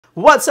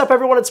What's up,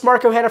 everyone? It's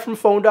Marco Hanna from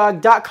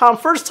PhoneDog.com.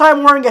 First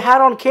time wearing a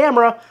hat on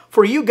camera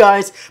for you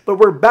guys, but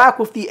we're back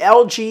with the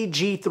LG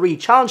G3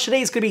 challenge. Today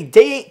is going to be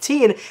day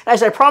 18, and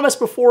as I promised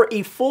before,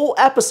 a full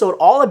episode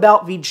all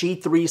about the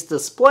G3's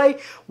display.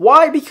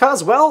 Why?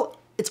 Because, well,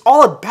 it's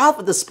all about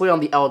the display on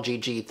the LG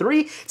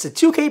G3. It's a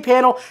 2K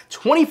panel,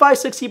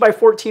 2560 by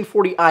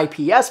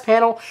 1440 IPS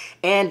panel,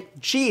 and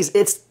geez,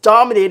 it's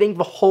dominating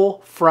the whole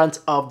front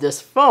of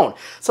this phone.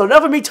 So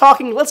enough of me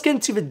talking, let's get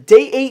into the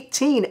day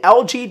 18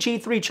 LG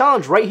G3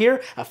 challenge right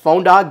here at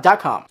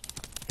PhoneDog.com.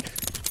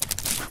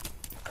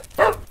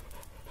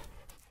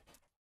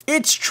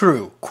 It's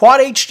true,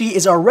 QuadHD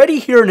is already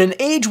here in an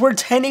age where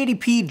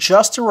 1080p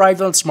just arrived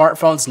on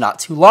smartphones not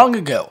too long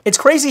ago. It's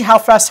crazy how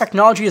fast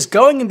technology is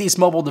going in these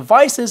mobile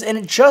devices, and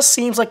it just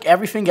seems like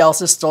everything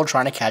else is still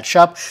trying to catch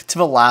up to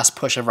the last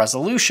push of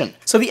resolution.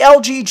 So the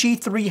LG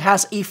G3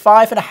 has a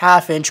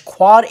 5.5-inch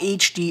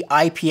QuadHD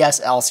IPS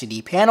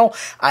LCD panel.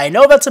 I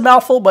know that's a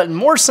mouthful, but in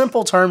more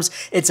simple terms,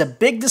 it's a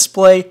big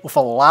display with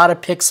a lot of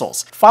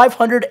pixels.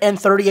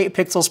 538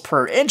 pixels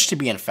per inch to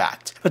be in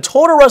fact. The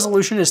total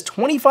resolution is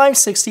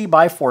 2560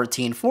 by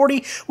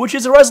 1440, which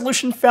is a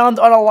resolution found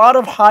on a lot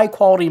of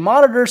high-quality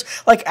monitors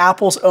like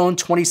Apple's own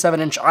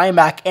 27-inch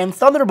iMac and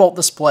Thunderbolt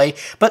display,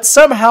 but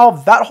somehow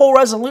that whole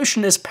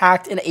resolution is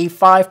packed in a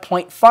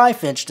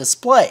 5.5-inch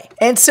display.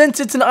 And since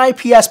it's an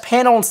IPS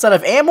panel instead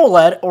of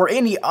AMOLED or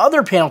any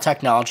other panel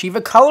technology, the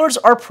colors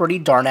are pretty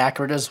darn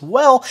accurate as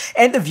well,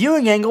 and the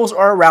viewing angles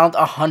are around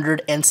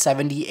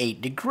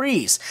 178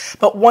 degrees.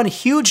 But one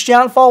huge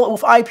downfall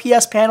with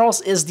IPS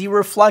panels is the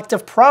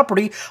reflective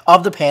property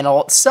of the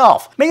panel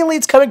itself. Mainly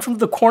it's coming from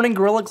the Corning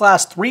Gorilla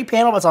Glass 3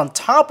 panel that's on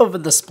top of the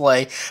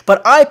display,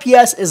 but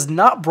IPS is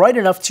not bright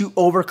enough to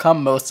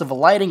overcome most of the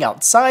lighting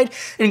outside,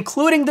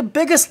 including the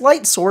biggest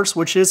light source,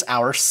 which is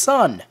our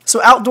sun.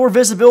 So outdoor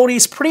visibility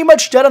is pretty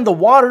much dead on the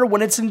water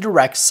when it's in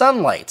direct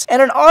sunlight.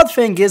 And an odd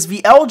thing is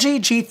the LG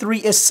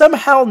G3 is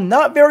somehow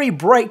not very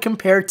bright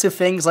compared to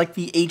things like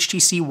the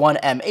HTC One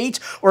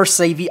M8 or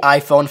say the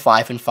iPhone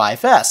 5 and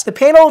 5S. The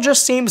panel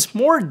just seems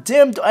more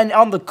dimmed and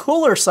on the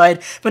cooler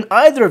side than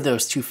either of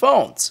those two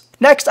phones.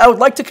 Next, I would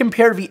like to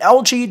compare the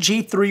LG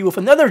G3 with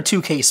another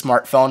 2K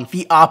smartphone,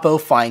 the Oppo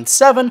Find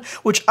 7,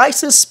 which I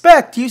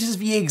suspect uses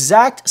the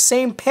exact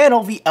same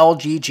panel the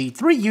LG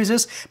G3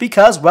 uses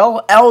because,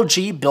 well,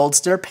 LG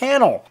builds their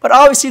panel. But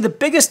obviously the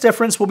biggest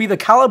difference will be the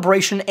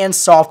calibration and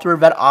software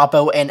that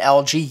Oppo and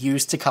LG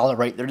use to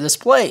calibrate their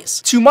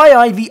displays. To my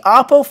eye, the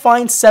Oppo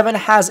Find 7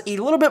 has a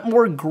little bit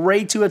more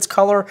gray to its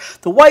color,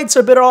 the whites are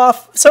a bit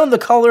off, some of the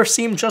colors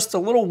seem just a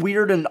little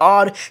weird and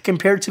odd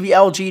compared to the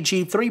LG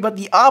G3, but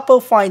the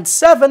Oppo Find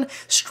 7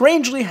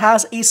 strangely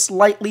has a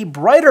slightly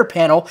brighter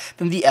panel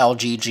than the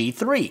LG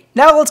G3.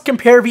 Now let's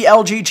compare the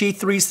LG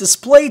G3's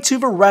display to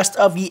the rest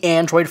of the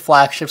Android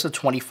flagships of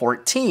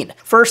 2014.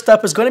 First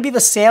up is going to be the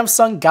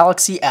Samsung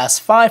Galaxy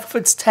S5 with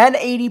its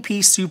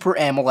 1080p Super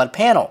AMOLED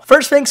panel.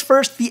 First things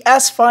first, the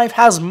S5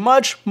 has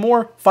much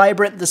more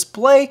vibrant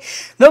display.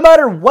 No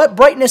matter what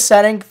brightness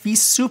setting, the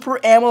Super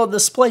AMOLED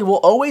display will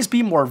always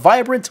be more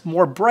vibrant,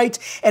 more bright,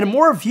 and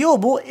more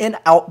viewable in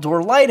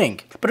outdoor lighting.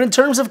 But in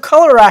terms of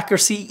color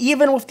accuracy,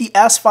 even with the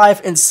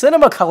S5 in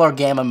Cinema Color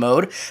Gamma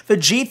mode, the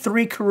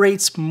G3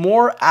 creates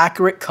more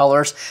accurate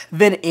colors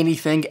than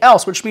anything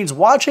else, which means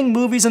watching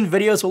movies and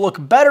videos will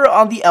look better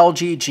on the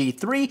LG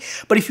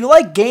G3, but if you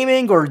like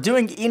gaming or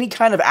doing any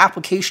kind of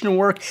application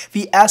work,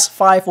 the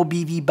S5 will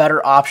be the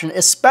better option,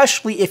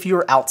 especially if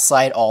you're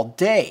outside all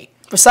day.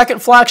 The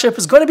second flagship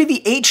is going to be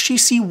the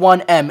HTC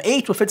One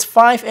M8 with its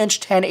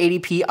 5-inch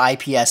 1080p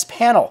IPS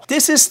panel.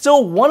 This is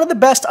still one of the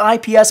best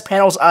IPS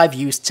panels I've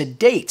used to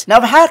date. Now,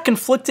 I've had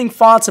conflicting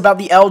thoughts about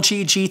the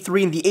LG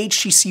G3 and the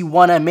HTC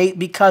One M8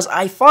 because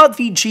I thought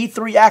the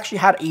G3 actually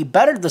had a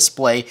better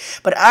display,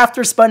 but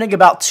after spending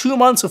about 2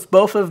 months with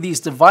both of these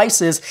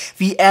devices,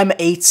 the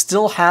M8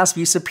 still has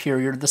the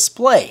superior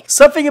display.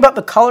 Something about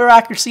the color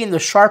accuracy and the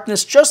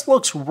sharpness just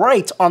looks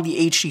right on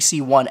the HTC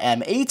One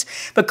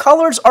M8. The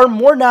colors are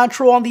more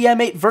natural on the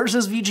M8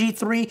 versus the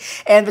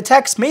G3, and the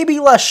text may be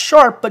less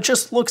sharp, but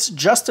just looks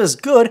just as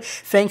good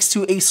thanks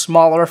to a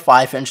smaller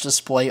 5-inch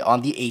display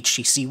on the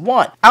HTC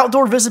One.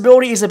 Outdoor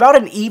visibility is about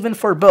an even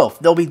for both.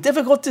 They'll be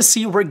difficult to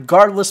see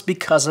regardless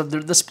because of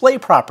their display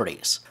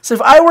properties. So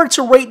if I were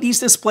to rate these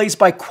displays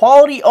by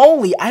quality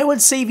only, I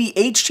would say the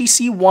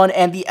HTC One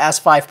and the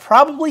S5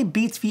 probably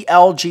beats the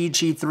LG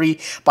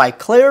G3 by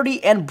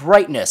clarity and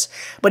brightness.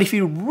 But if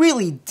you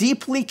really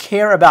deeply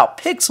care about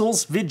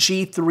pixels, the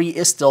G3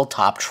 is still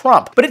top trump.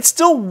 But it's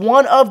still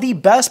one of the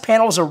best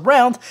panels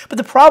around, but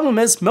the problem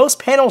is most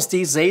panels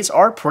these days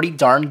are pretty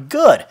darn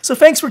good. So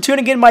thanks for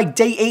tuning in my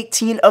day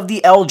 18 of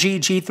the LG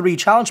G3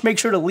 challenge. Make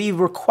sure to leave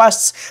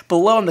requests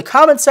below in the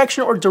comment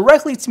section or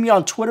directly to me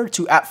on Twitter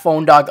to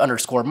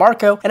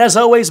 @PhoneDog_Marco. And as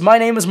always, my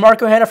name is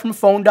Marco Hanna from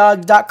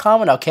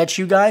PhoneDog.com, and I'll catch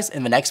you guys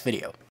in the next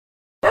video.